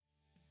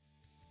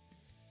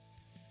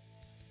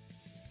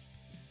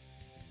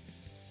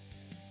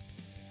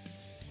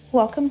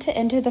Welcome to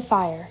Into the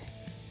Fire,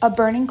 a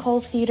Burning Coal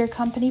Theater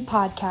Company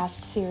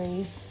podcast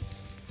series.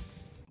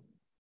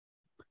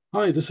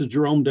 Hi, this is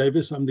Jerome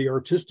Davis. I'm the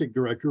artistic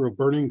director of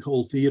Burning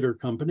Coal Theater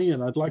Company,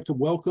 and I'd like to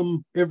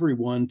welcome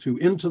everyone to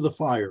Into the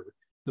Fire,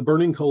 the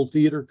Burning Coal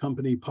Theater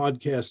Company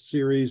podcast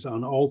series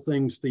on all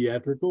things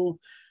theatrical.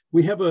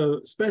 We have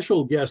a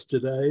special guest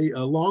today,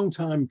 a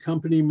longtime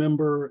company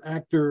member,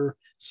 actor,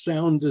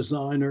 sound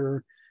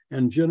designer,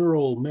 and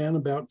general man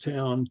about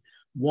town,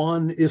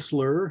 Juan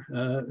Isler,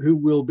 who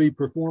will be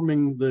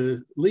performing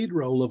the lead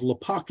role of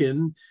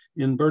Lopakin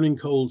in Burning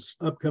Coal's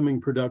upcoming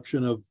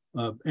production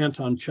of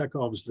Anton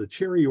Chekhov's The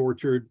Cherry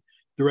Orchard,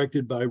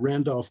 directed by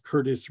Randolph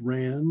Curtis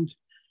Rand.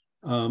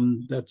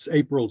 That's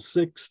April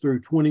 6th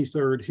through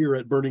 23rd here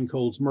at Burning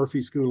Coal's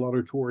Murphy School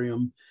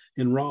Auditorium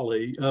in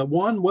Raleigh.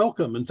 Juan,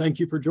 welcome, and thank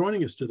you for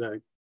joining us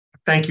today.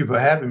 Thank you for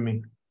having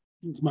me.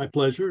 It's my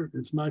pleasure.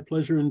 It's my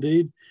pleasure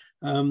indeed.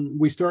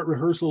 We start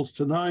rehearsals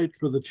tonight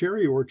for The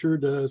Cherry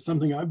Orchard,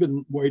 something I've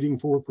been waiting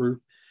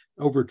for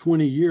over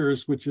 20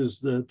 years, which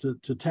is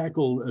to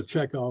tackle a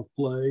Chekhov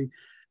play.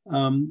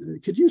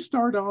 Could you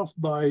start off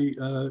by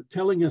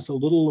telling us a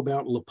little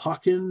about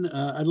Lopakin?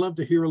 I'd love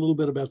to hear a little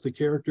bit about the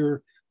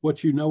character,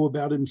 what you know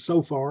about him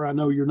so far. I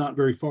know you're not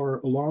very far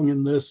along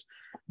in this,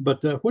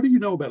 but what do you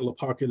know about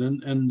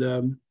Lopakin and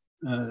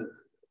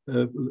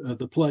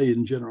the play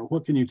in general?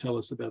 What can you tell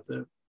us about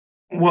that?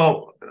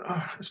 Well,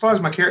 as far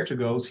as my character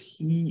goes,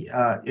 he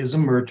is a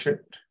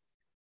merchant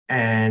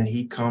and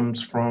he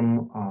comes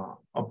from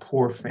a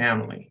poor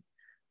family,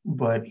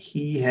 but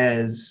he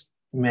has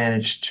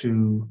managed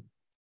to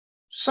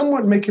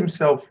somewhat make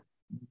himself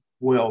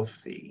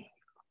wealthy.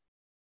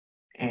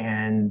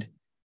 And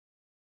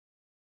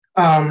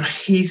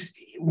he's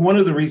one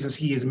of the reasons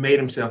he has made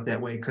himself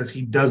that way because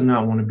he does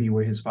not want to be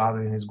where his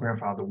father and his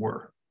grandfather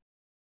were.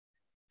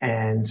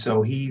 And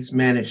so he's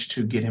managed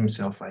to get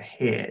himself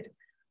ahead.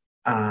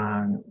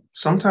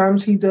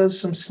 Sometimes he does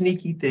some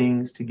sneaky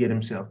things to get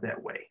himself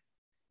that way.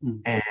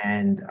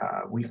 And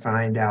we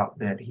find out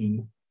that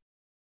he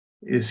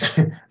is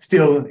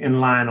still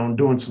in line on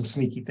doing some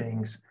sneaky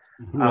things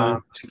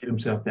to get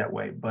himself that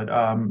way. But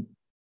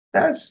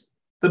that's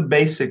the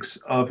basics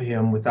of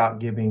him without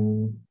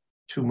giving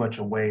too much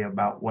away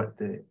about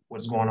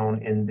what's going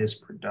on in this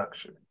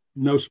production.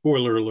 No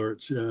spoiler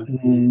alerts. Yeah.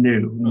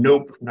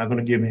 Nope, not going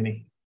to give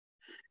any.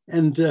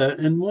 And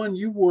Juan,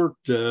 you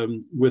worked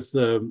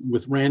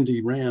with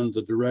Randy Rand,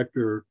 the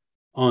director,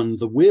 on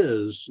The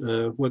Wiz,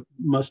 what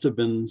must have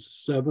been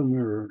 7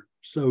 or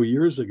so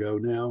years ago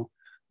now.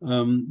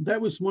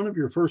 That was one of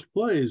your first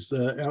plays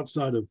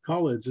outside of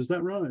college. Is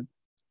that right?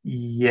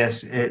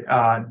 Yes,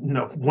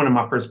 one of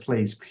my first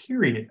plays,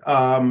 period.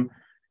 And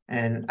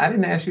I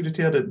didn't ask you to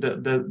tell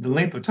the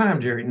length of time,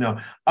 Jerry. No,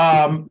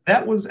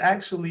 that was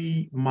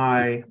actually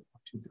my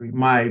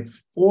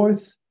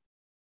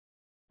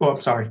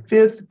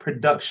fifth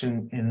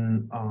production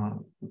in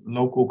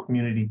local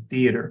community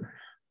theater,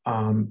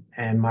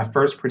 and my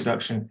first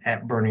production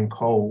at Burning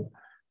Coal.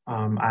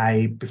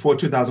 Before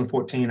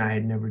 2014, I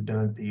had never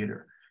done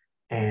theater,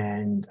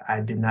 and I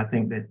did not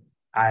think that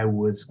I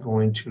was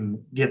going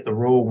to get the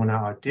role when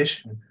I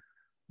auditioned,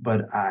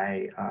 but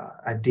I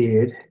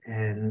did,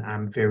 and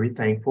I'm very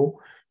thankful.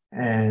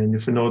 And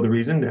if for no other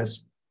reason,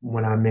 that's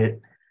when I met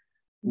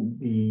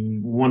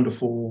the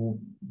wonderful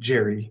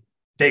Jerry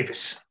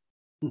Davis.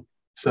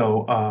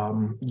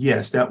 So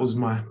yes, that was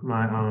my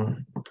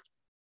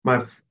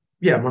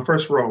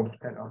first role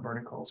at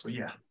Burning Coal. So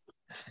yeah,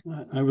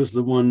 I was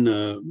the one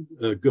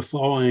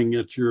guffawing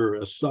at your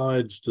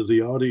asides to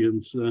the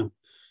audience,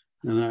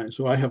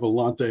 so I have a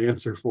lot to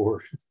answer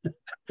for.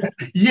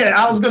 Yeah,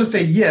 I was going to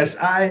say yes.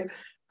 I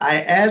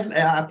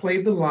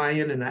played the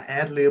lion and I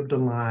ad-libbed the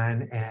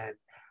line, and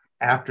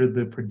after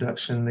the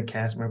production, the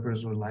cast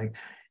members were like,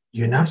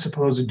 "You're not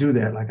supposed to do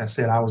that." Like I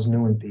said, I was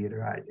new in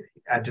theater.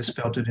 I just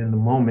felt it in the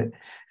moment.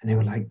 And they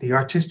were like, "The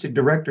artistic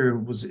director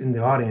was in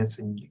the audience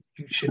and you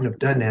shouldn't have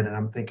done that." And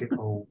I'm thinking,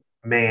 oh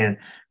man,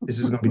 this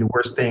is going to be the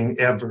worst thing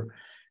ever.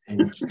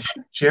 And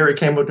Jerry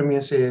came up to me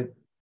and said,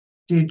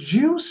 "Did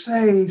you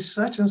say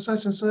such and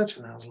such and such?"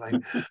 And I was like,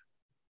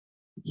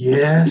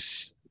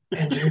 "Yes."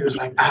 And Jerry was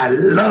like, "I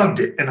loved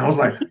it." And I was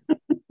like,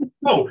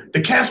 oh,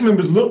 the cast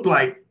members looked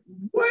like,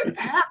 what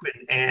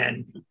happened?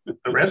 And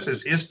the rest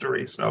is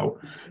history. So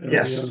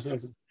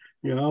yes.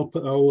 Yeah,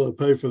 I'll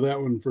pay for that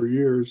one for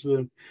years.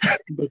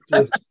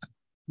 But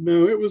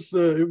no, it was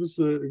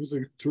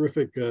a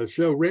terrific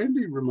show.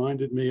 Randy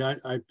reminded me.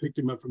 I picked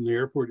him up from the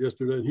airport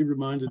yesterday, and he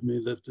reminded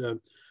me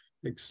that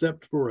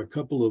except for a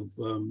couple of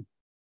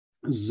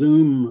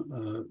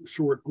Zoom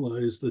short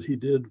plays that he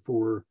did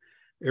for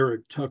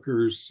Eric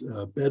Tucker's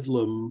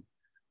Bedlam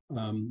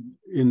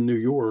in New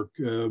York.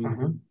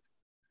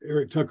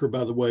 Eric Tucker,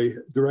 by the way,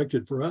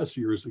 directed for us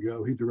years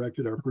ago. He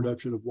directed our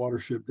production of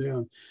Watership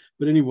Down.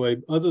 But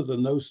anyway, other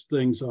than those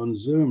things on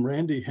Zoom,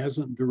 Randy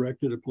hasn't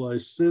directed a play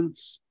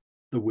since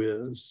The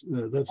Wiz.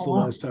 That's Oh, the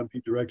wow. last time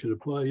he directed a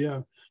play.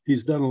 Yeah,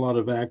 he's done a lot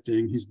of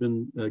acting. He's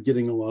been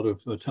getting a lot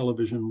of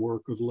television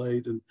work of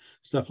late and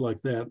stuff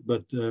like that.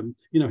 But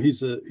he's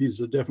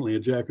definitely a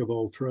jack of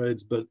all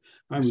trades. But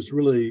I was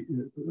really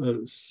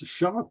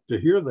shocked to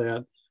hear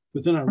that.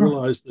 But then I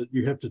realized that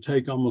you have to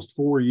take almost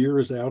 4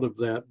 years out of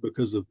that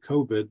because of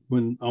COVID,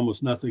 when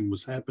almost nothing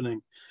was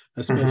happening,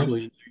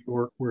 especially in New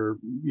York, where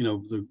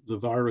the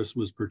virus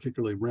was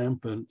particularly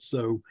rampant.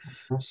 So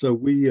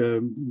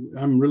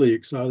I'm really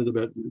excited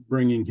about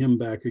bringing him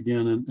back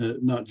again,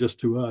 and not just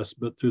to us,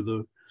 but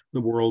to the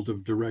world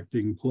of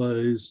directing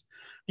plays.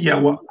 Yeah,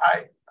 well,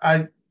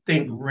 I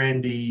think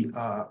Randy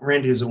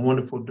is a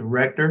wonderful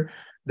director.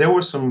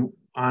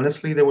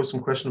 Honestly, there were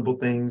some questionable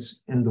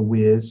things in The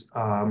Wiz,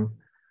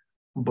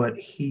 but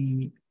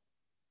he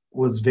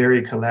was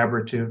very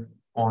collaborative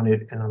on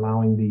it and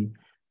allowing the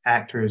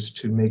actors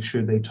to make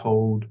sure they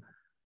told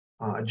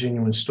a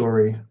genuine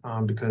story,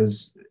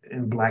 because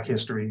in Black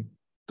history,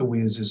 The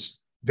Wiz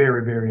is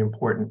very, very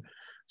important.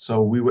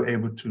 So we were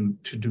able to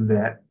do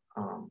that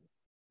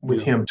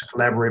with him, to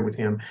collaborate with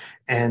him.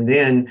 And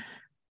then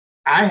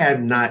I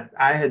had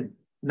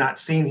not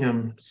seen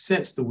him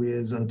since The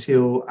Wiz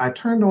until I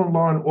turned on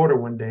Law and Order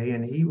one day,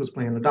 and he was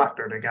playing the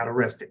doctor that got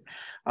arrested.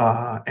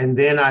 And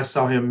then I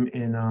saw him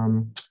in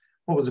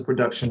what was the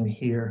production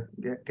here?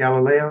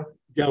 Galileo.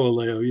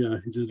 Galileo, yeah,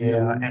 he did.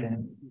 Yeah,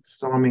 and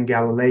saw him in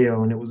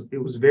Galileo, and it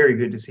was very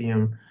good to see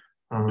him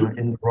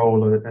in the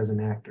role as an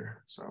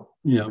actor. So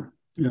yeah.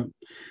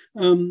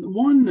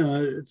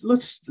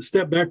 Let's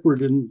step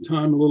backward in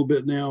time a little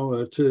bit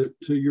now to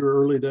your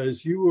early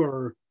days. You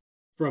are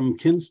from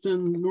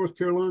Kinston, North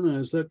Carolina,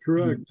 is that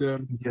correct?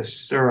 Yes,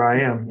 sir,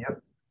 I am.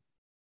 Yep.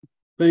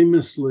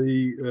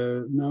 Famously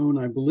known,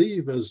 I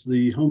believe, as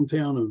the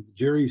hometown of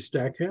Jerry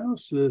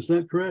Stackhouse. Is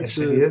that correct? Yes,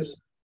 it is.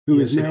 Who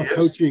is now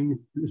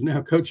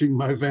coaching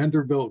my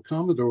Vanderbilt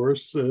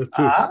Commodores to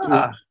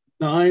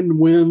 9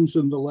 wins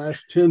in the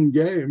last 10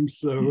 games.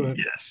 So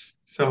yes.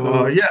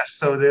 So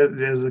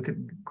there's a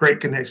great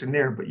connection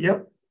there. But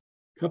yep.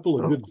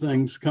 Couple of good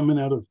things coming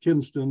out of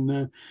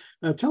Kinston.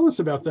 Tell us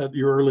about that,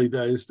 your early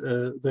days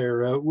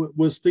there.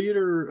 Was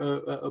theater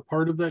a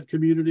part of that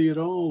community at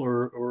all,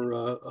 or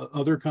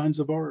other kinds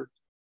of art?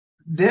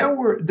 There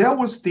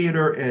was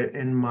theater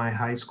in my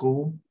high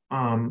school,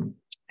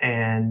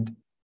 and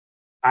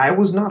I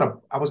was not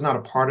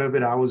a part of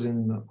it. I was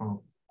in the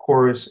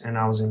chorus and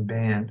I was in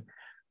band.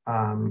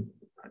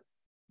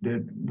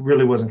 There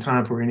really wasn't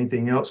time for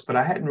anything else, but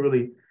I hadn't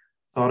really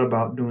thought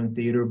about doing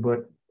theater.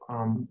 But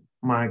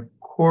my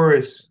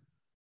chorus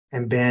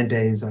and band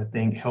days, I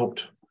think,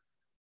 helped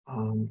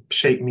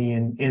shape me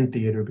in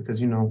theater,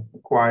 because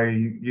choir,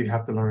 you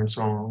have to learn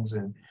songs,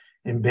 and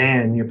in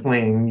band you're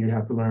playing, you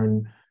have to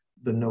learn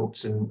the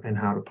notes and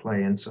how to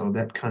play, and so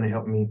that kind of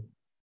helped me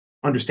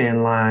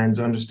understand lines,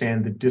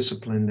 understand the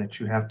discipline that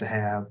you have to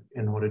have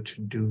in order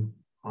to do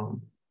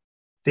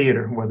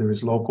theater, whether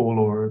it's local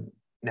or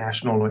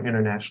national or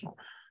international.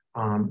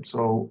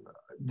 So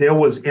there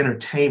was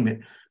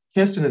entertainment.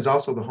 Kinston is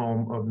also the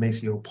home of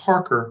Maceo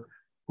Parker,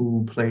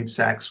 who played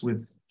sax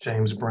with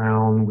James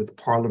Brown, with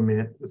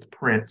Parliament, with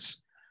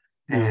Prince.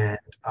 And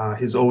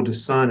his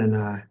oldest son and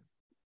I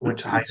went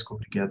to high school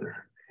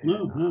together.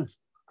 And, nice.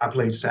 I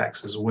played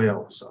sax as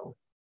well. So,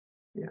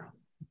 yeah.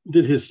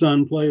 Did his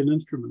son play an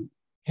instrument?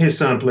 His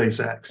son played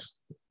sax.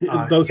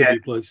 Both of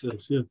you played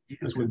sax, yeah.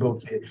 Yes, we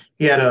both did.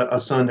 He had a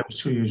son that was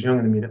 2 years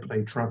younger than me that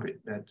played trumpet.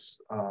 That's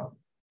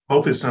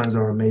both his sons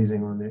are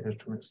amazing on their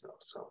instrument stuff.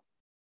 So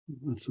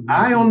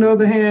I, on the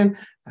other hand,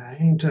 I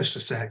ain't touched the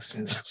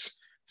sax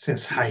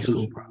since high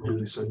school,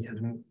 probably. So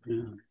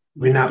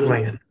we're not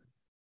playing.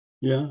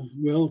 Yeah.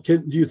 Well,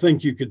 do you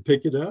think you could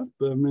pick it up?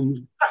 I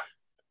mean,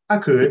 I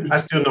could. I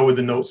still know where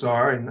the notes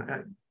are,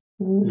 and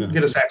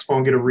get a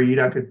saxophone, get a reed.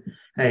 I could.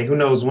 Hey, who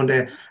knows? One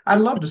day,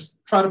 I'd love to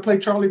try to play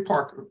Charlie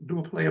Parker, do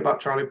a play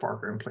about Charlie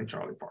Parker, and play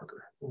Charlie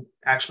Parker.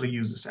 Actually,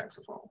 use the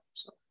saxophone.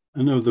 So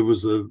I know there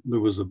was a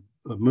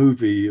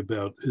movie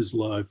about his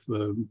life.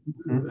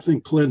 I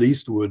think Clint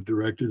Eastwood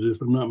directed it,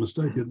 if I'm not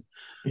mistaken.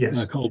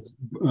 Yes. Called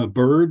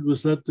Bird.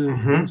 Was that?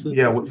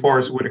 Yeah, with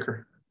Forrest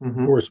Whitaker.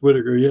 Forrest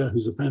Whitaker, yeah,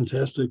 who's a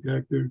fantastic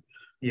actor.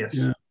 Yes.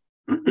 Yeah.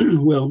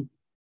 Well,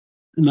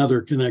 another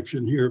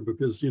connection here,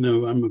 because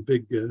I'm a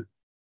big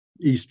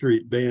E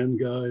Street band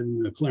guy,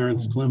 and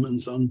Clarence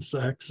Clemens on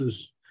sax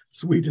is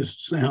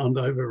sweetest sound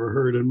I've ever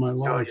heard in my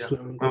life.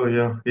 Oh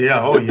yeah.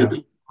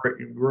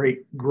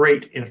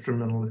 Great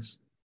instrumentalist.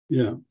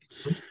 Yeah.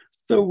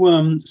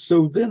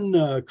 So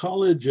then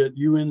college at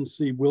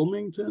UNC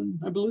Wilmington,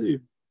 I believe.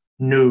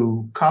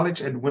 No,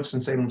 college at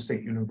Winston-Salem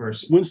State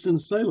University.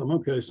 Winston-Salem.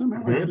 Okay.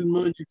 Somehow I had in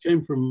mind you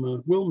came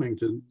from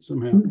Wilmington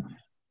somehow.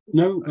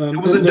 No, it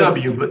was a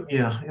W, but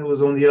yeah, it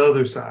was on the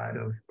other side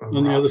of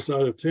on the other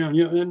side of town.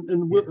 Yeah,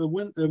 and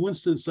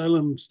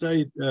Winston-Salem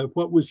State.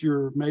 What was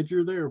your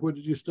major there? What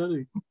did you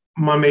study?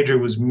 My major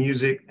was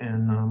music,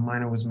 and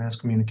minor was mass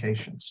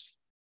communications.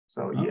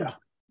 So yeah,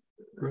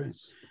 great.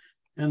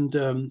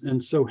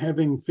 And so,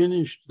 having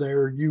finished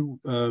there, you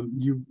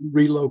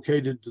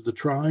relocated to the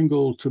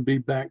Triangle to be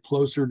back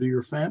closer to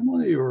your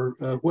family, or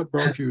what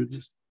brought you in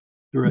this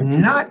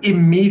direction? Not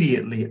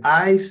immediately.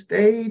 I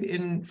stayed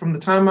in from the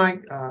time I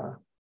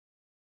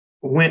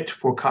went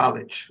for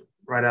college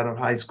right out of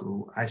high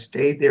school. I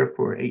stayed there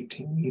for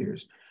 18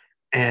 years,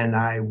 and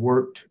I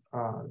worked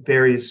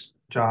various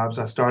jobs.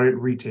 I started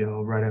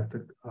retail right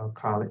after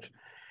college,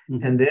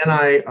 and then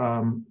I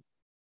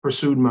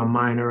pursued my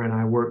minor, and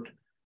I worked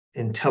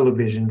in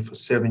television for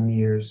 7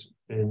 years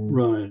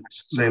in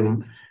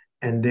Salem.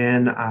 And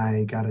then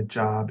I got a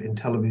job in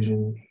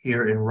television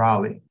here in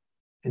Raleigh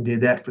and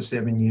did that for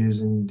 7 years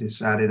and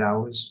decided I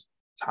was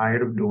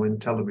tired of doing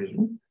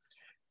television.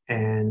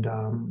 And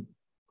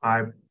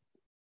I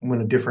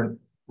went a different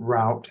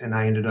route, and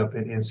I ended up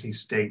at NC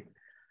State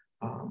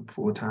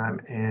full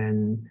time.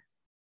 And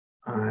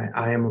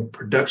I am a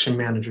production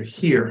manager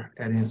here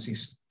at NC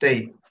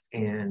State.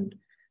 And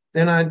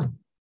then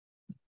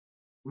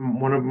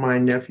one of my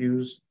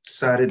nephews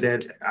decided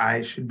that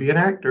I should be an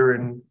actor,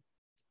 and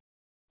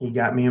he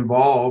got me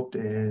involved,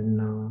 and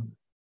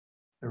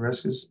the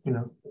rest is,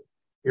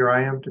 here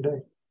I am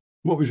today.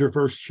 What was your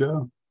first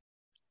show?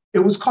 It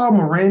was called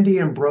Mirandy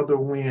and Brother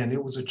Win.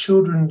 It was a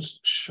children's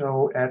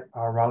show at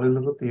Raleigh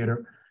Little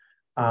Theater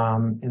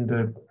in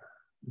the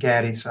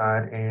Gaddy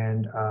side,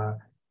 and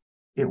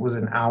it was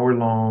an hour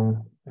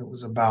long. It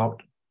was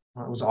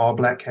all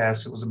black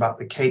cast. It was about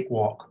the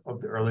cakewalk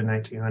of the early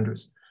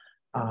 1900s.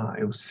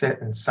 It was set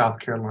in South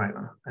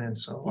Carolina. And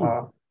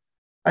so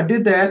I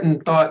did that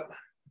and thought,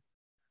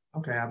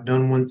 okay, I've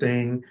done one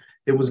thing.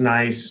 It was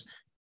nice.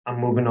 I'm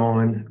moving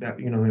on. That,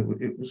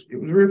 it was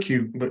real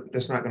cute, but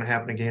that's not going to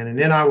happen again. And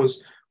then I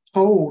was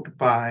told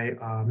by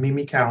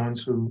Mimi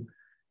Cowens, who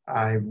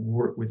I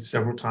worked with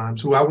several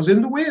times, who I was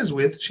in The Wiz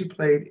with. She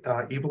played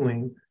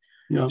Eveline.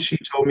 Yeah. She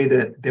told me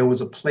that there was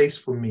a place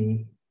for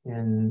me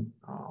in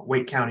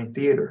Wake County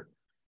Theater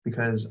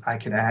because I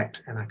could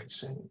act and I could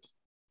sing.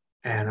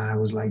 And I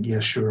was like, yeah,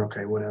 sure,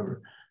 okay,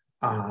 whatever.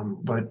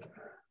 But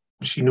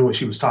she knew what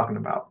she was talking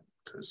about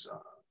because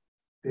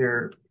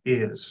there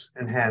is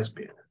and has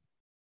been.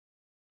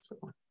 So,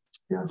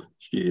 yeah.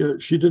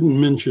 She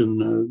didn't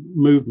mention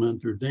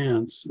movement or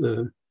dance.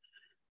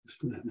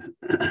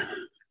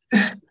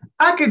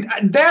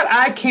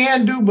 I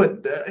can do,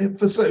 but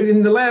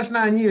in the last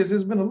 9 years,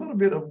 there's been a little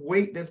bit of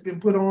weight that's been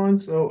put on.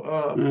 So,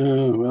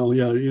 well,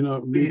 yeah,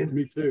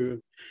 me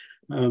too.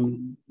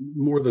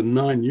 More than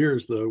 9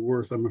 years, though,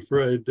 worth, I'm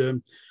afraid.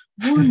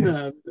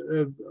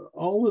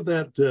 All of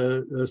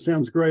that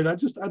sounds great.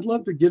 I'd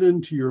love to get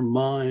into your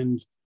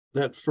mind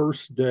that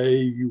first day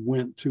you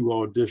went to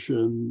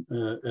audition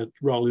at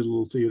Raleigh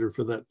Little Theater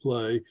for that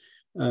play.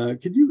 Do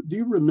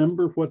you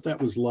remember what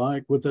that was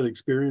like, what that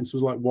experience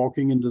was like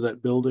walking into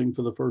that building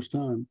for the first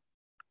time?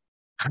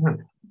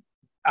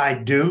 I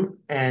do,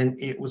 and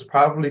it was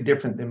probably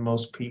different than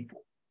most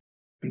people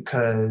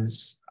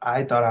because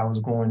I thought I was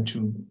going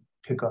to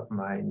pick up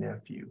my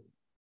nephew.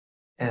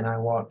 And I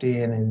walked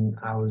in and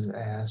I was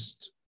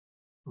asked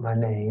my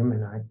name,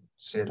 and I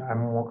said,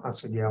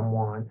 yeah, I'm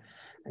Juan.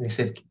 And they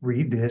said,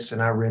 read this.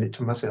 And I read it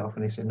to myself.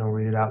 And they said, no,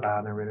 read it out loud.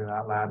 And I read it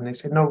out loud. And they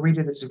said, no, read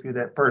it as if you're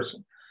that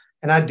person.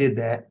 And I did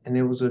that. And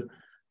there was a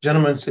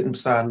gentleman sitting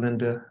beside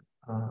Linda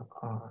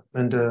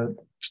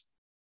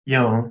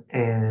Young.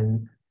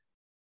 And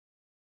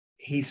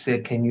he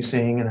said, can you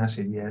sing? And I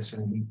said, yes.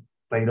 And he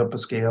played up a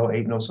scale,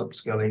 8 notes up a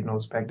scale, 8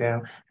 notes back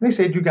down. And they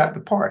said, you got the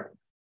part.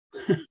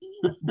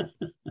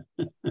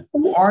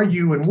 Who are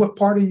you and what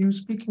part are you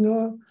speaking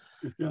of?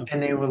 Yeah.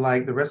 And they were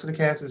like, the rest of the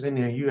cast is in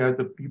there. You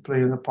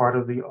play in the part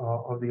of the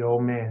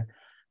old man.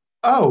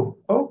 Oh,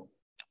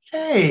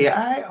 okay.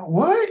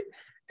 What?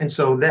 And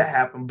so that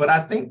happened. But I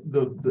think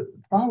the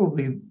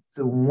probably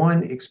the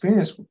one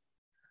experience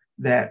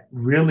that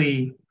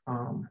really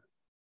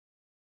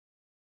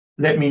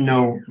let me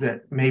know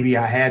that maybe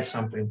I had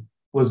something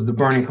was the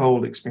Burning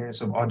Coal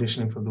experience of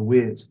auditioning for The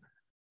Wiz.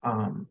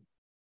 I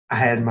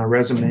had my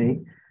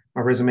resume.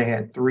 My resume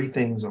had 3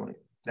 things on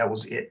it. That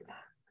was it.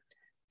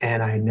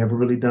 And I had never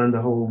really done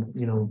the whole,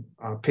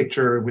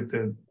 picture with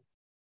the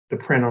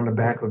print on the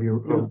back of your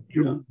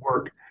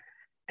work.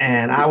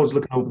 And I was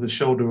looking over the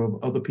shoulder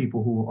of other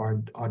people who are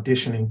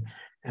auditioning,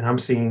 and I'm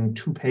seeing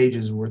 2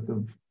 pages worth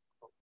of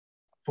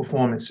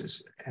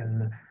performances.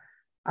 And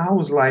I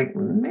was like,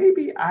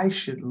 maybe I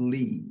should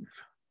leave.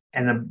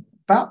 And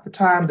about the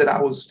time that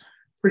I was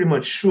pretty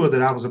much sure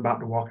that I was about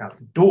to walk out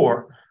the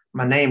door,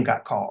 my name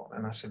got called.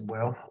 And I said,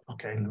 well,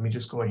 okay, let me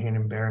just go ahead and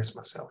embarrass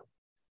myself.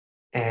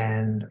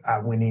 And I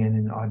went in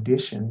and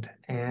auditioned,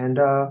 and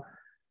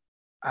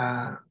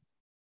I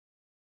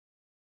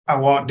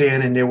walked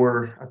in, and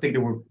I think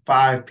there were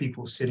 5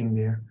 people sitting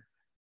there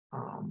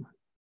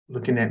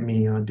looking at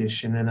me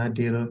audition. And I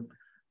did a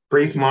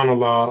brief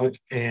monologue,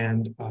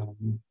 and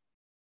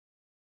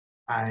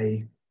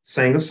I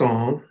sang a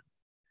song,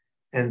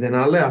 and then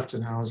I left.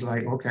 And I was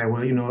like, okay,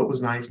 well, it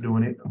was nice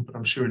doing it, but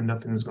I'm sure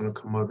nothing is going to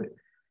come of it.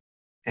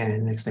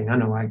 And next thing I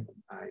know, I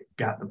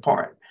got the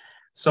part.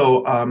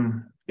 So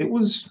it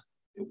was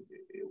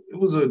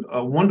was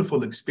a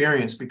wonderful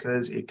experience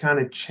because it kind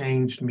of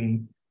changed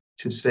me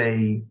to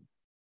say,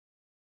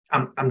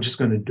 I'm just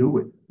going to do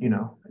it. You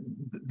know,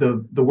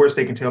 the worst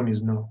they can tell me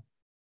is no.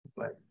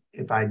 But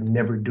if I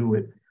never do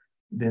it,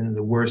 then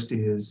the worst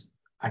is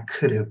I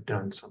could have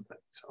done something.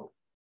 So.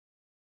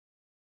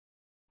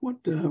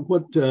 What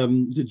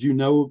did you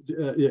know?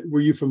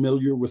 Were you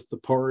familiar with the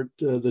part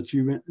that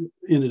you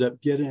ended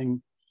up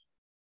getting?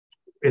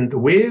 In The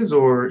Wiz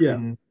or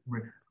Yeah.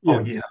 Oh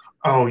yeah.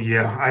 Oh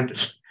yeah.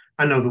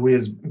 I know The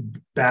Wiz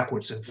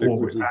backwards and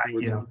forward.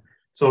 Yeah.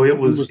 So it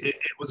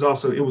was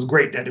also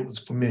great that it was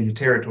familiar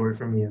territory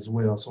for me as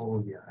well.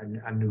 So yeah,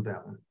 I knew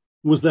that one.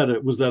 Was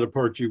that a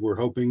part you were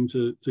hoping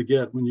to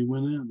get when you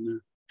went in?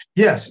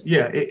 Yes,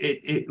 yeah.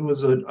 It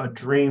was a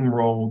dream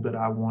role that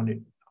I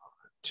wanted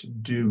to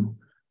do.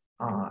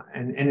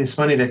 And it's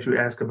funny that you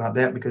ask about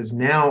that because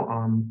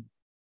now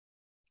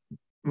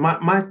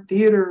my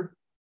theater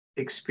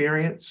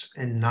experience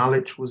and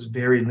knowledge was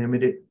very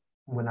limited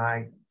when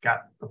I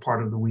got the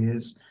part of The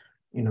Wiz,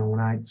 you know, when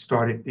I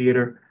started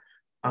theater.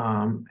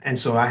 And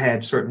so I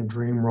had certain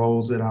dream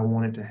roles that I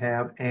wanted to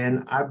have.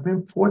 And I've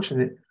been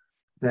fortunate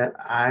that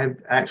I've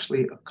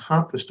actually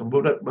accomplished them.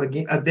 But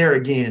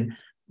again,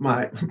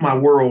 my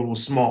world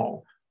was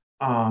small.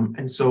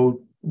 And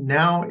so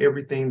now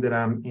everything that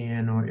I'm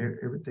in or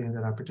everything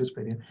that I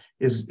participate in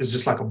is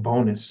just like a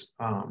bonus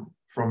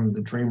from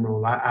the dream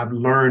role. I've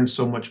learned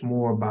so much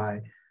more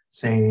by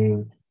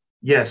saying,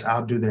 yes,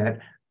 I'll do that.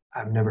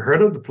 I've never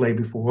heard of the play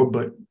before,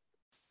 but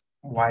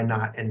why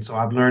not? And so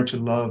I've learned to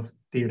love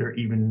theater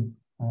even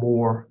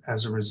more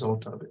as a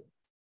result of it.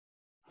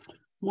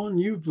 Juan,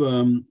 you've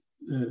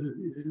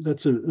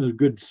that's a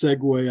good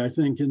segue, I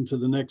think, into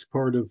the next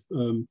part of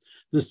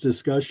this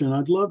discussion.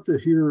 I'd love to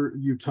hear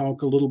you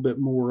talk a little bit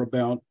more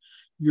about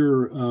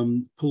your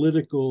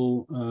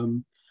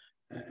political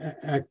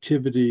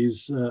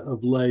activities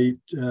of late,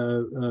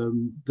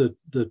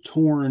 the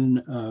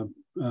torn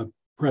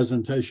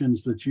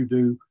presentations that you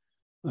do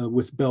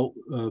with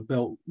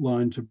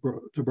Beltline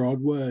to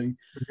Broadway,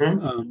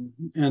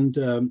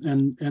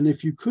 and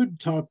if you could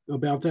talk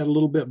about that a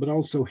little bit, but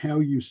also how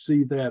you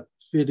see that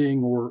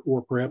fitting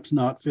or perhaps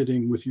not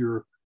fitting with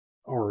your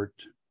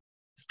art.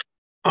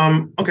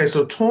 Okay,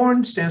 so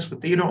TORN stands for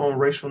Theater on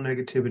Racial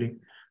Negativity.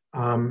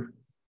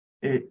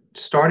 It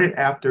started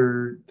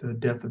after the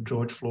death of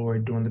George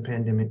Floyd during the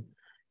pandemic,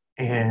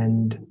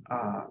 and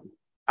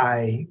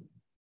I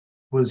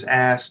was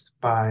asked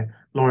by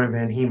Lauren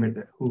Van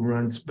Hemert, who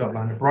runs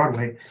Beltline at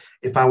Broadway,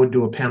 if I would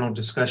do a panel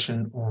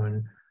discussion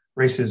on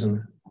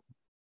racism.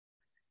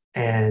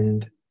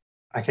 And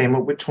I came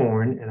up with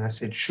TORN, and I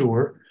said,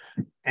 sure.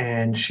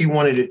 And she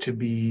wanted it to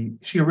be,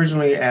 she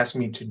originally asked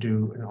me to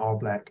do an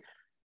all-Black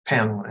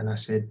panel. And I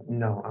said,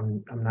 no,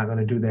 I'm not going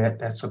to do that.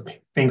 That's a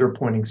finger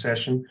pointing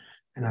session.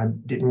 And I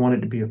didn't want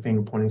it to be a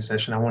finger pointing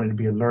session. I wanted it to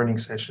be a learning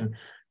session,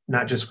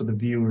 not just for the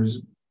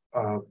viewers,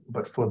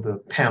 but for the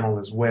panel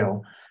as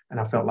well. And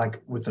I felt like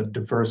with a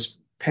diverse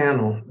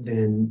panel,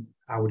 then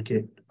I would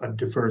get a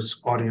diverse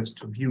audience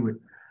to view it.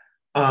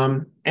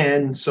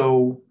 And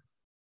so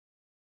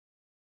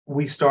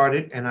we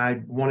started, and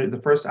I wanted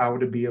the first hour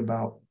to be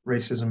about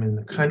racism in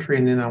the country,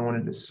 and then I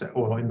wanted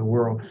to in the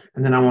world,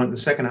 and then I wanted the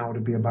second hour to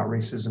be about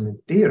racism in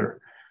theater,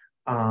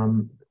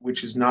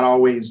 which is not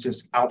always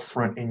just out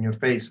front in your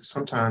face.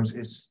 Sometimes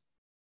it's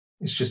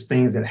just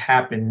things that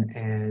happen,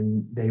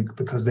 and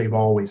because they've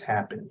always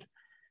happened.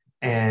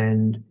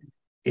 And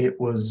it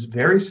was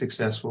very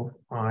successful,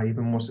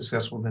 even more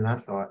successful than I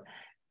thought,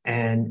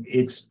 and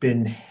it's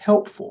been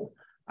helpful.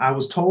 I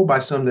was told by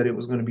some that it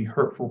was going to be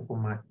hurtful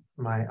for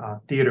my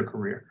theater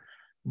career,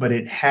 but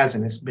it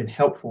hasn't. It's been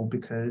helpful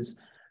because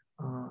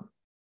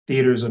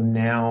theaters are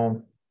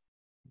now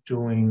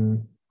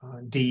doing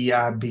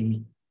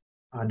DEIB,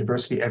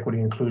 diversity,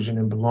 equity, inclusion,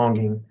 and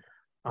belonging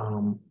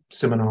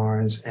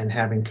seminars and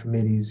having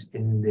committees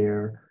in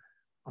their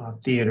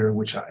theater,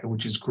 which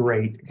is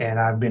great. And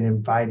I've been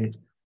invited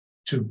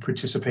to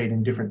participate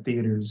in different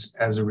theaters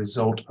as a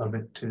result of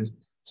it, to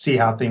see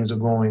how things are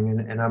going.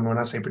 And when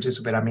I say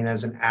participate, I mean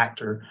as an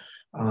actor,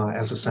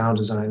 as a sound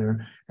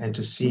designer, and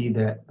to see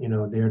that, you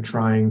know, they're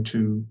trying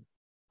to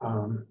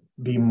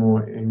be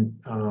more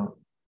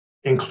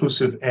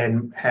inclusive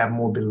and have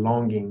more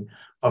belonging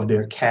of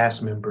their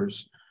cast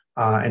members.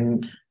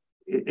 And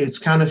it's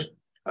kind of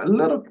a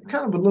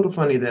little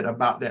funny that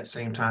about that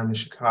same time the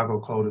Chicago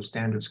Code of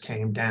Standards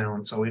came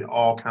down. So it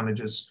all kind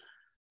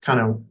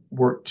of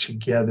worked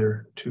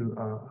together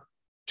to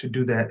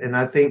do that. And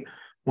I think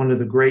one of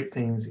the great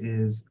things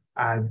is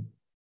I've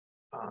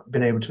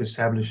been able to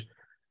establish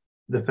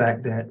the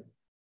fact that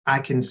I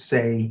can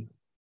say,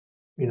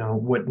 you know,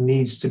 what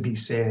needs to be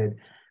said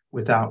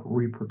without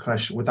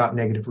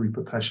negative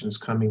repercussions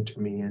coming to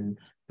me. And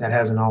that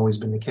hasn't always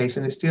been the case.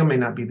 And it still may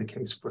not be the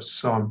case for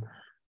some.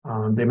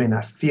 They may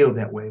not feel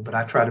that way, but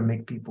I try to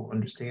make people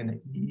understand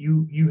that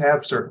you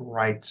have certain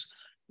rights,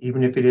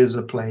 even if it is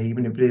a play,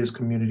 even if it is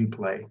community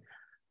play,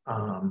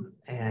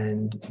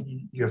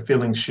 and your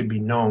feelings should be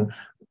known.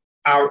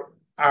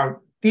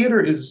 Our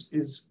theater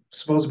is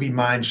supposed to be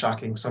mind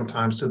shocking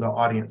sometimes to the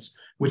audience.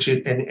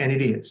 and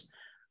it is.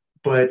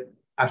 But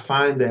I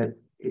find that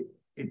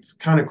it's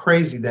kind of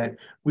crazy that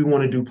we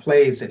want to do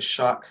plays that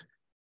shock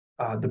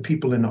the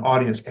people in the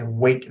audience and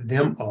wake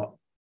them up,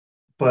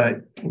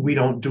 but we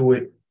don't do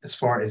it as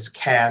far as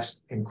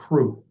cast and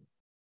crew.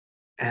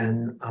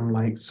 And I'm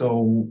like,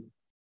 so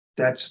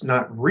that's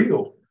not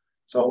real.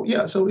 So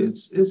yeah, so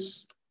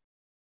it's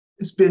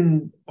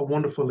been a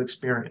wonderful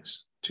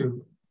experience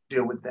to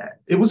deal with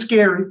that. It was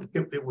scary.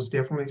 It was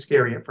definitely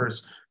scary at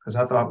first because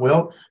I thought,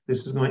 well,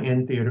 this is going to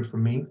end theater for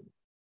me,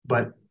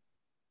 but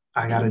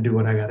I got to do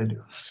what I got to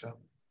do. So.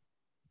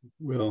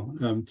 Well,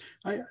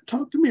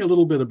 talk to me a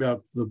little bit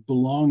about the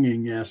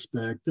belonging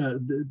aspect.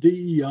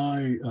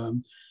 DEI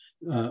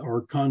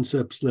are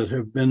concepts that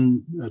have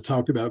been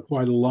talked about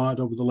quite a lot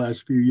over the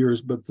last few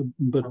years, but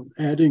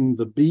adding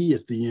the B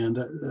at the end,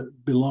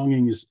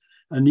 belonging, is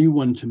a new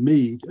one to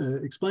me.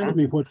 Explain to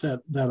me what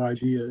that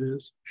idea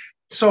is.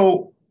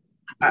 So,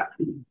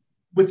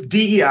 with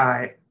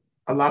DEI,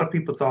 a lot of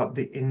people thought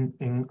the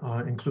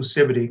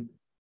inclusivity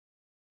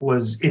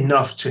was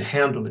enough to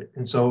handle it,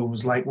 and so it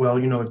was like, well,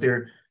 if there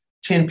are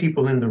 10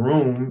 people in the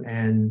room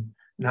and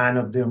 9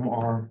 of them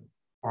are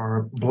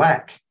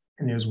Black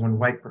and there's 1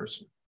 white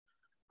person,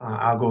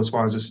 I'll go as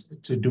far as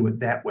to do it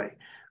that way,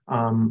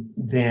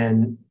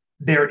 then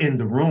they're in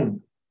the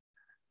room.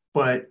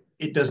 But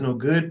it does no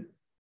good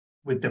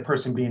with the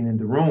person being in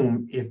the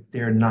room if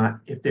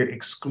they're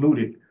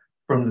excluded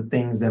from the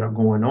things that are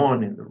going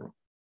on in the room.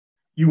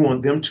 You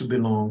want them to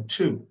belong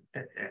too,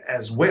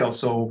 as well.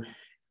 So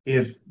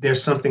if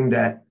there's something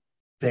that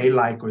they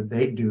like or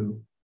they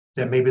do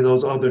that maybe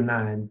those other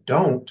 9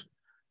 don't,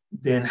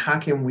 then how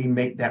can we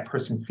make that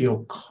person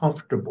feel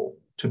comfortable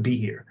to be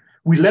here?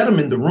 We let them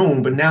in the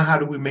room, but now how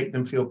do we make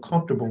them feel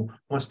comfortable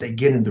once they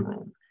get in the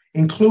room?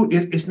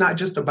 It's not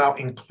just about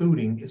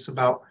including, it's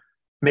about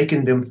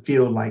making them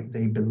feel like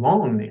they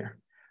belong there.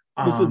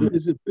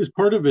 Is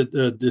part of it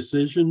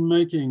decision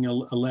making,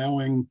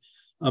 allowing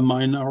a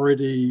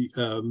minority,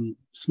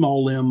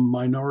 small M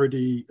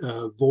minority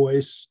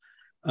voice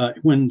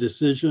when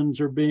decisions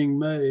are being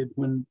made,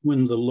 when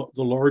the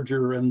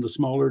larger and the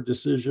smaller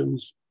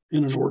decisions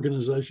in an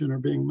organization are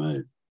being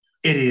made?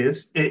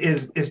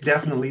 It's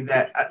definitely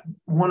that.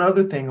 One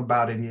other thing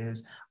about it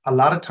is a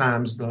lot of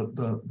times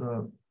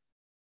the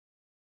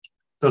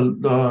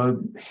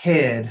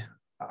head,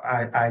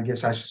 I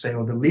guess I should say,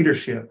 or the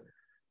leadership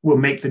will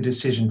make the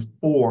decision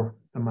for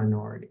the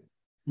minority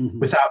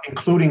without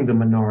including the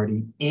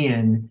minority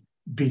in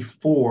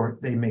before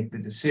they make the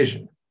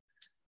decision.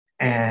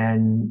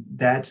 And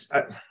that's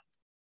a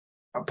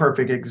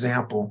perfect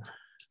example.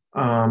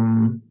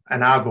 And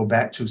I'll go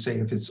back to, say,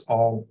 if it's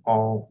all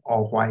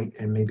white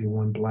and maybe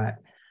 1 Black,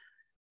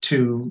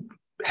 to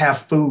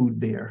have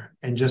food there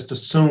and just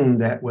assume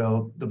that,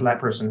 well, the Black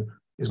person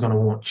is going to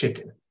want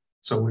chicken,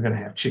 so we're going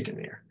to have chicken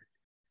there.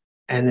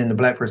 And then the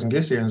Black person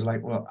gets there and is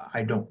like, well,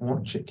 I don't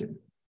want chicken.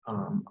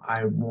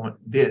 I want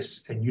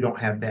this, and you don't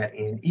have that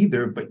in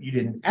either, but you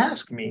didn't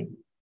ask me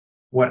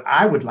what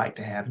I would like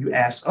to have. You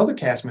asked other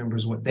cast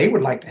members what they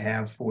would like to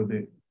have for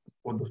the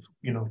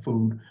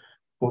food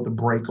for the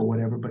break or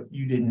whatever, but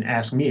you didn't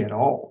ask me at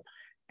all.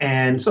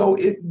 And so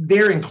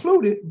they're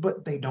included,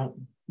 but they don't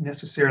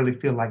necessarily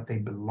feel like they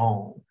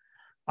belong.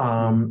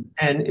 And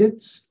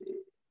it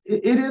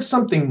is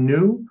something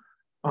new,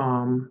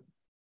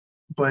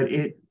 but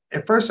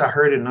at first I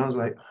heard it and I was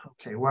like,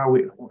 okay,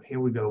 here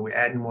we go. We're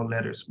adding more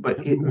letters,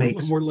 but it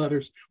makes more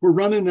letters. We're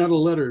running out of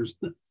letters.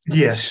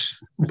 Yes,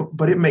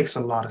 but it makes a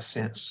lot of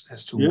sense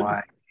as to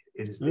why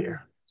it is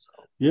there. So.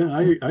 Yeah,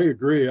 I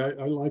agree.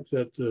 I like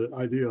that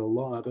idea a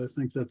lot. I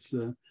think that's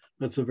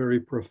a very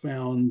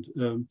profound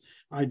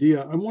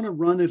idea. I want to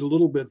run it a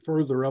little bit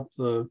further up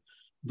the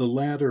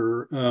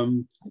ladder.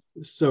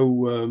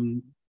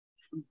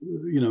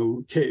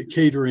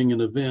 Catering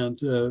an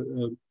event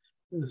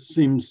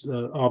seems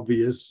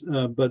obvious,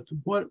 but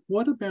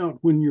what about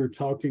when you're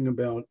talking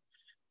about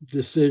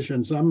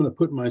decisions? I'm going to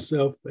put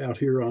myself out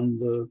here on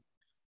the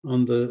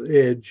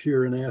edge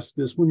here and ask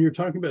this. When you're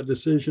talking about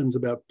decisions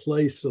about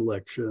play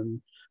selection,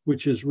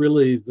 which is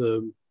really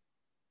the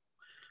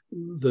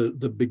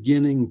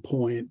beginning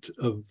point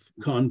of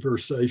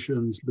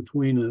conversations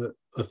between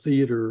a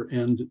theater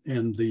and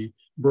the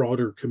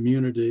broader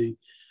community,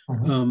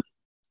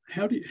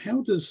 how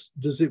does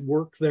it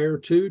work there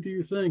too, do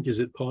you think? Is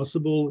it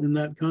possible in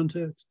that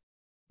context?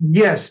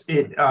 Yes,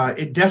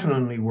 it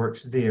definitely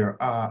works there.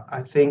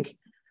 I think,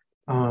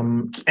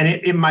 and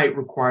it might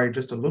require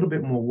just a little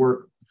bit more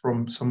work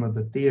from some of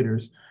the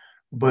theaters,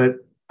 but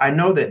I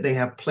know that they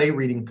have play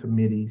reading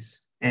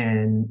committees,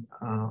 and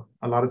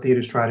a lot of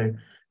theaters try to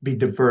be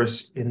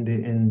diverse in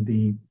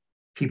the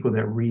people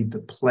that read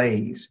the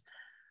plays.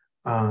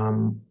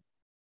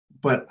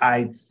 But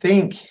I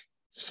think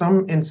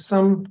in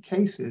some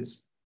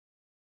cases,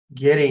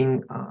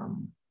 getting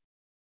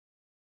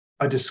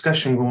a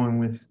discussion going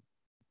with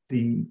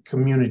the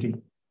community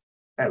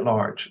at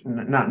large,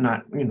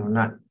 not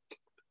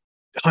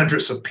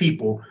hundreds of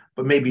people,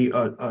 but maybe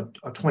a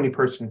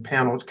 20-person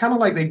panel. It's kind of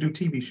like they do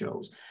TV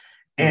shows,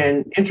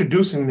 and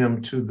introducing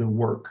them to the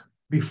work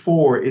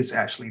before it's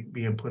actually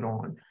being put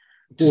on,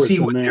 to Before see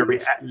it's what their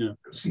announced. Yeah.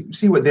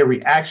 see what their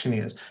reaction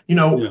is. You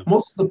know, Yeah.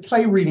 most of the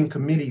play reading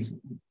committees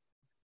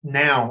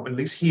now, at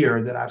least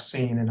here that I've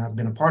seen and I've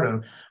been a part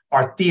of,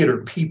 are theater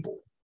people.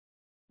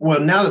 Well,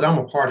 now that I'm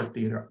a part of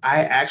theater,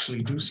 I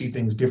actually do see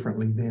things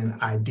differently than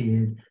I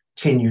did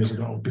 10 years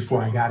ago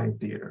before I got in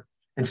theater.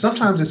 And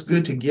sometimes it's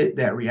good to get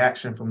that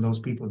reaction from those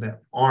people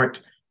that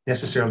aren't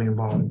necessarily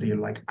involved in theater.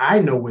 Like I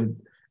know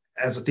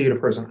as a theater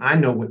person, I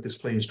know what this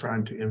play is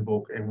trying to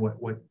invoke and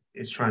what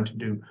it's trying to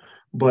do,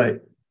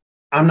 but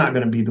I'm not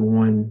going to be the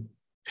one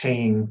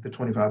paying the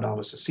 $25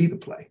 to see the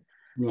play.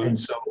 Right. And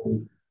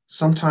so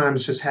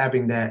sometimes just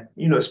having that,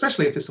 you know,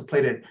 especially if it's a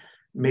play that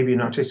maybe an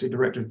artistic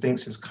director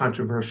thinks is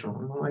controversial.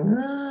 I'm like,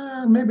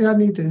 maybe I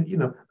need to, you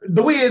know,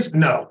 the way is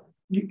no,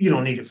 you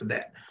don't need it for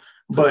that.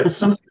 But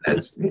something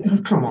that's,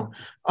 come on.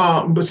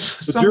 But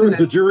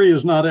the jury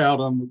is not out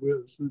on the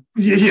Wiz.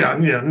 Yeah,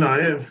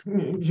 no,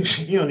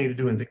 you don't need to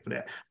do anything for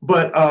that.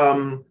 But,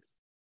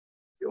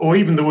 or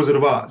even the Wizard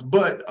of Oz,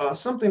 but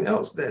something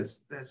else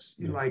that's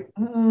like,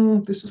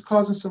 this is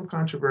causing some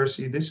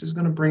controversy. This is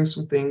going to bring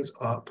some things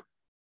up.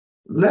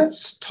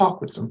 Let's talk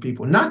with some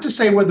people, not to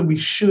say whether we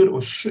should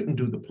or shouldn't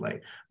do the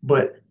play,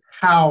 but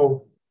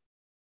how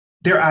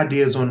their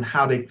ideas on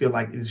how they feel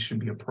like it should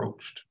be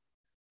approached.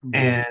 Mm-hmm.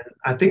 And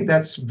I think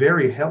that's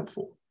very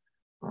helpful.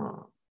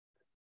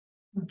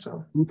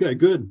 So okay,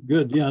 good.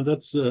 Yeah,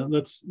 that's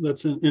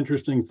an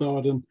interesting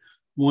thought, and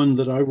one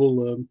that I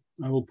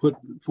will put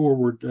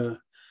forward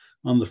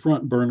on the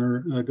front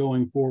burner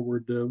going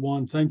forward.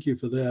 Juan, thank you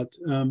for that.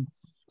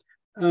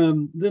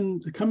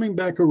 Then coming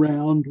back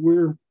around,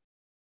 we're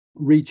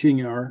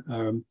reaching our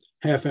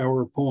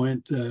half-hour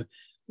point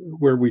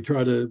where we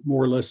try to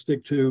more or less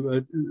stick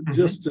to.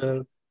 Just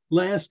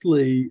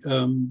lastly,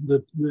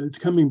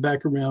 coming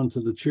back around to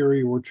the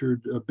Cherry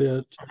Orchard a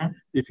bit,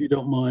 if you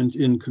don't mind,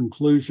 in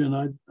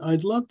conclusion,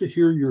 I'd love to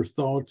hear your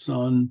thoughts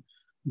on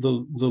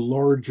the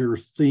larger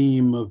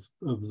theme of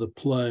the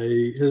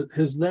play.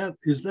 Is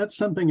that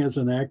something as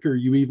an actor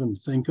you even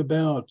think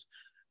about,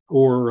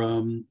 or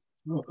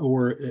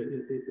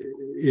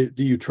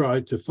do you try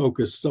to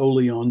focus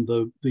solely on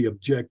the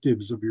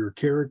objectives of your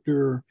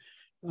character?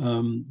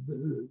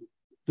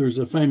 There's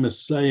a famous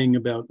saying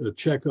about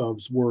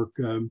Chekhov's work,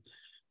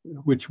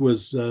 which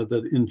was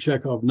that in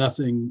Chekhov,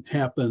 nothing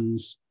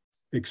happens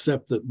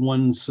except that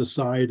one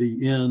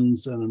society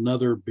ends and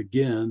another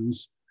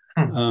begins,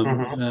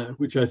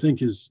 which I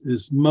think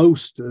is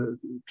most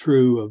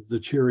true of the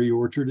Cherry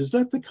Orchard. Is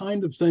that the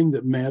kind of thing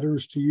that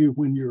matters to you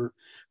when you're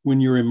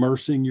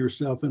immersing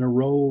yourself in a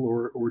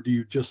role, or do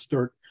you just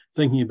start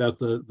thinking about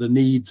the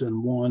needs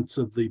and wants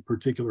of the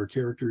particular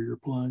character you're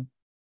playing?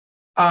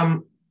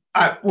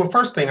 Well,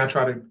 first thing, I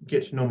try to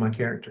get to know my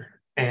character,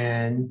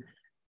 and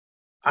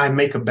I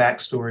make a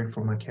backstory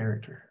for my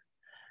character.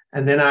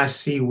 And then I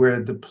see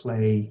where the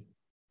play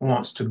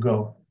wants to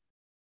go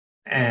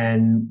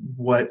and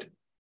what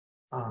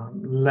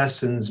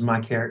lessons my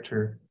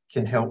character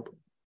can help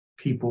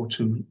people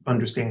to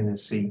understand and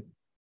see.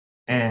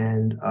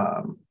 And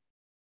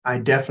I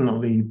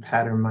definitely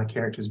pattern my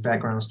character's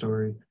background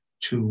story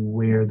to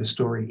where the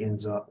story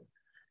ends up.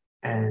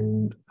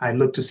 And I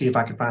look to see if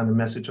I can find the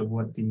message of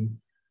what the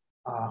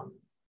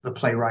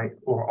playwright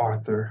or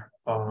author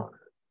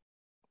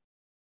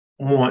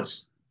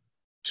wants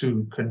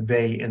to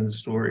convey in the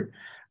story.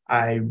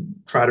 I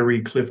try to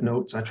read Cliff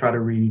Notes. I try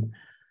to read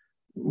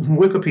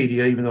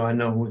Wikipedia, even though I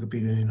know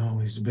Wikipedia ain't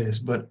always the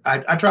best, but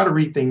I try to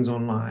read things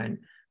online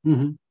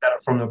that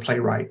are from the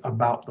playwright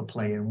about the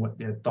play and what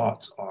their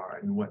thoughts are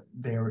and what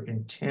their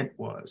intent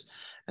was.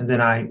 And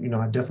then I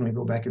definitely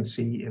go back and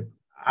see if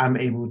I'm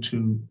able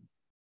to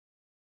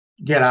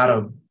get out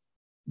of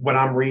what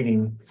I'm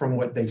reading from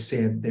what they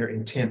said their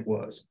intent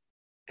was.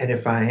 And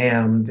if I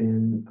am,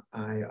 then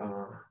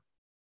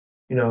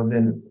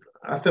then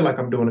I feel like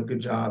I'm doing a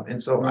good job.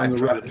 And so I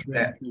try to do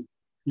that.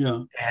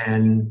 Yeah.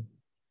 And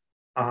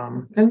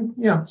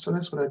so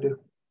that's what I do.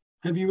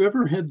 Have you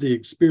ever had the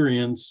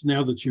experience,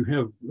 now that you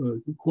have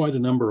quite a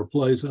number of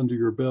plays under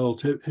your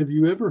belt, have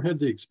you ever had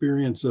the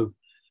experience of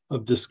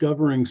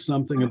discovering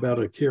something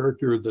about a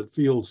character that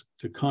feels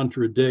to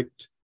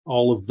contradict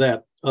all of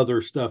that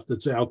other stuff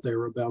that's out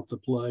there about the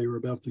play or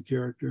about the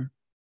character?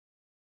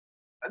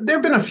 There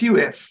have been a few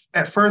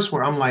at first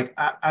where I'm like,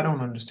 I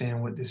don't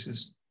understand what this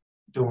is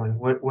doing,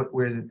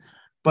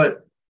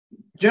 but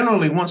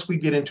generally once we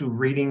get into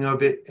reading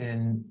of it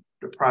and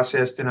the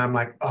process, then I'm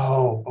like,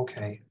 oh,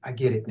 okay, I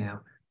get it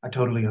now. I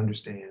totally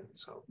understand.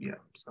 So yeah.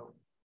 So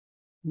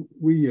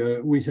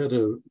we had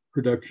a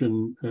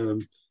production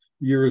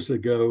years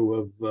ago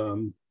of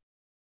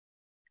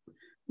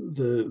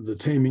the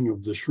Taming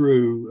of the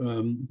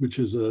Shrew, which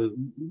is a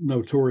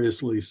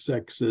notoriously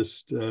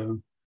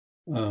sexist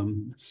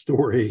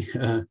story.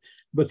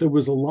 But there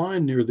was a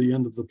line near the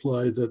end of the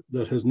play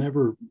that has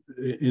never,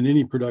 in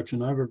any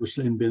production I've ever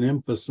seen, been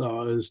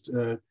emphasized.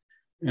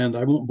 And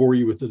I won't bore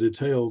you with the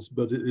details,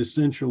 but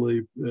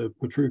essentially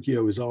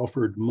Petruchio is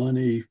offered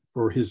money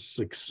for his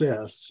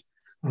success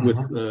with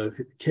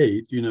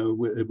Kate,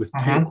 with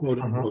quote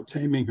unquote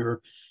taming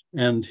her.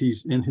 and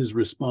his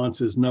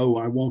response is, "No,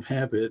 I won't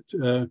have it."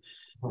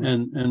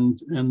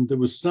 And there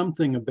was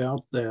something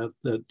about that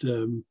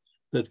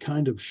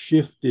kind of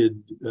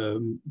shifted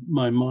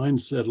my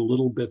mindset a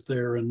little bit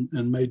there,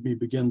 and made me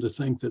begin to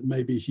think that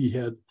maybe he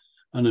had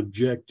an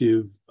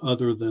objective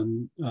other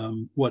than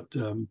what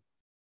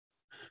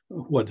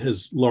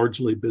has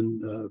largely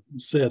been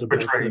said about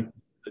that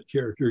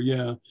character.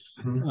 Yeah.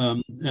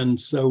 And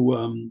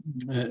so,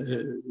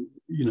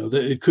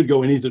 it could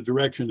go in either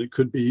direction. It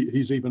could be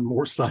he's even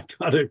more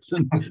psychotic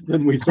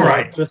than we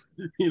thought.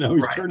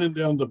 He's turning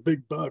down the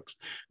big bucks.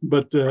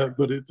 But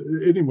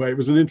anyway, it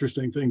was an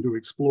interesting thing to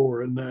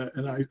explore, and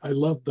I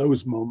love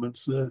those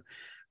moments.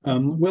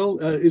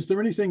 Is there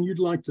anything you'd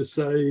like to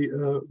say,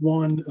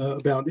 Juan,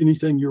 about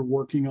anything you're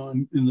working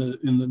on in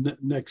the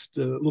next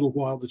little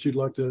while that you'd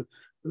like to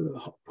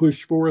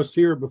push for us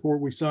here before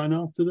we sign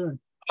off today?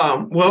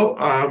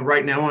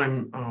 Right now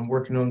I'm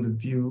working on the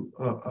view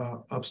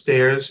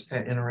upstairs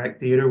at Interact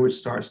Theater, which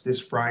starts this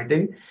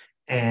Friday.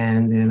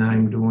 And then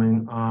I'm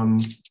doing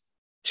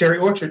Cherry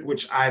Orchard,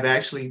 which I've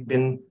actually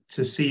been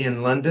to see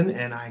in London,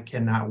 and I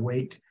cannot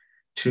wait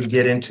to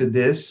get into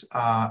this.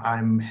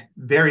 I'm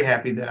very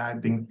happy that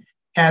I've been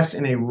cast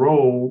in a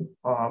role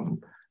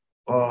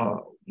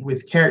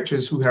with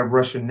characters who have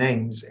Russian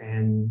names,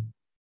 and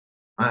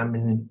I'm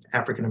an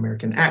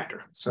African-American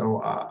actor.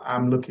 So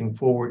I'm looking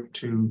forward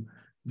to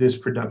this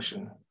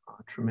production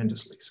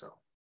tremendously. So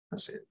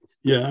that's it.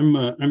 Yeah,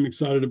 I'm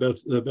excited about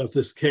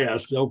this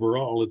cast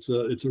overall. It's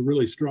a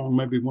really strong,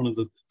 maybe one of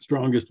the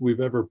strongest we've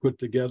ever put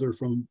together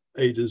from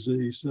A to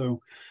Z. So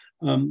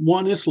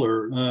Juan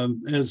Isler,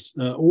 as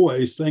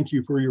always, thank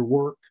you for your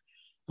work,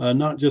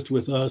 not just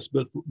with us,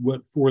 but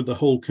for the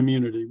whole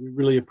community. We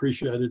really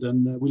appreciate it,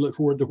 and we look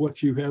forward to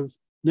what you have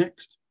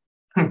next.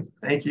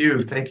 Thank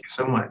you. Thank you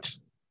so much.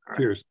 Right.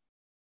 Cheers.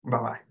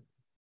 Bye-bye.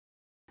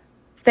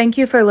 Thank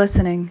you for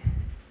listening.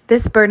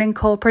 This Burning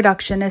Coal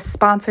production is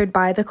sponsored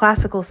by The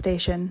Classical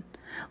Station.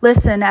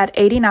 Listen at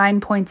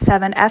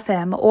 89.7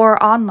 FM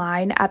or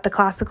online at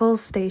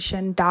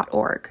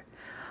theclassicalstation.org.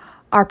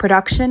 Our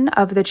production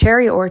of The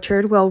Cherry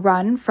Orchard will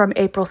run from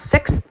April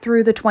 6th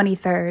through the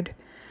 23rd.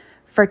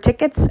 For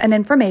tickets and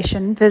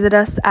information, visit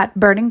us at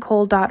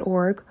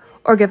burningcoal.org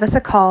or give us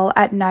a call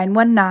at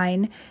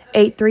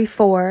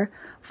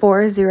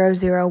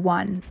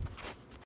 919-834-4001.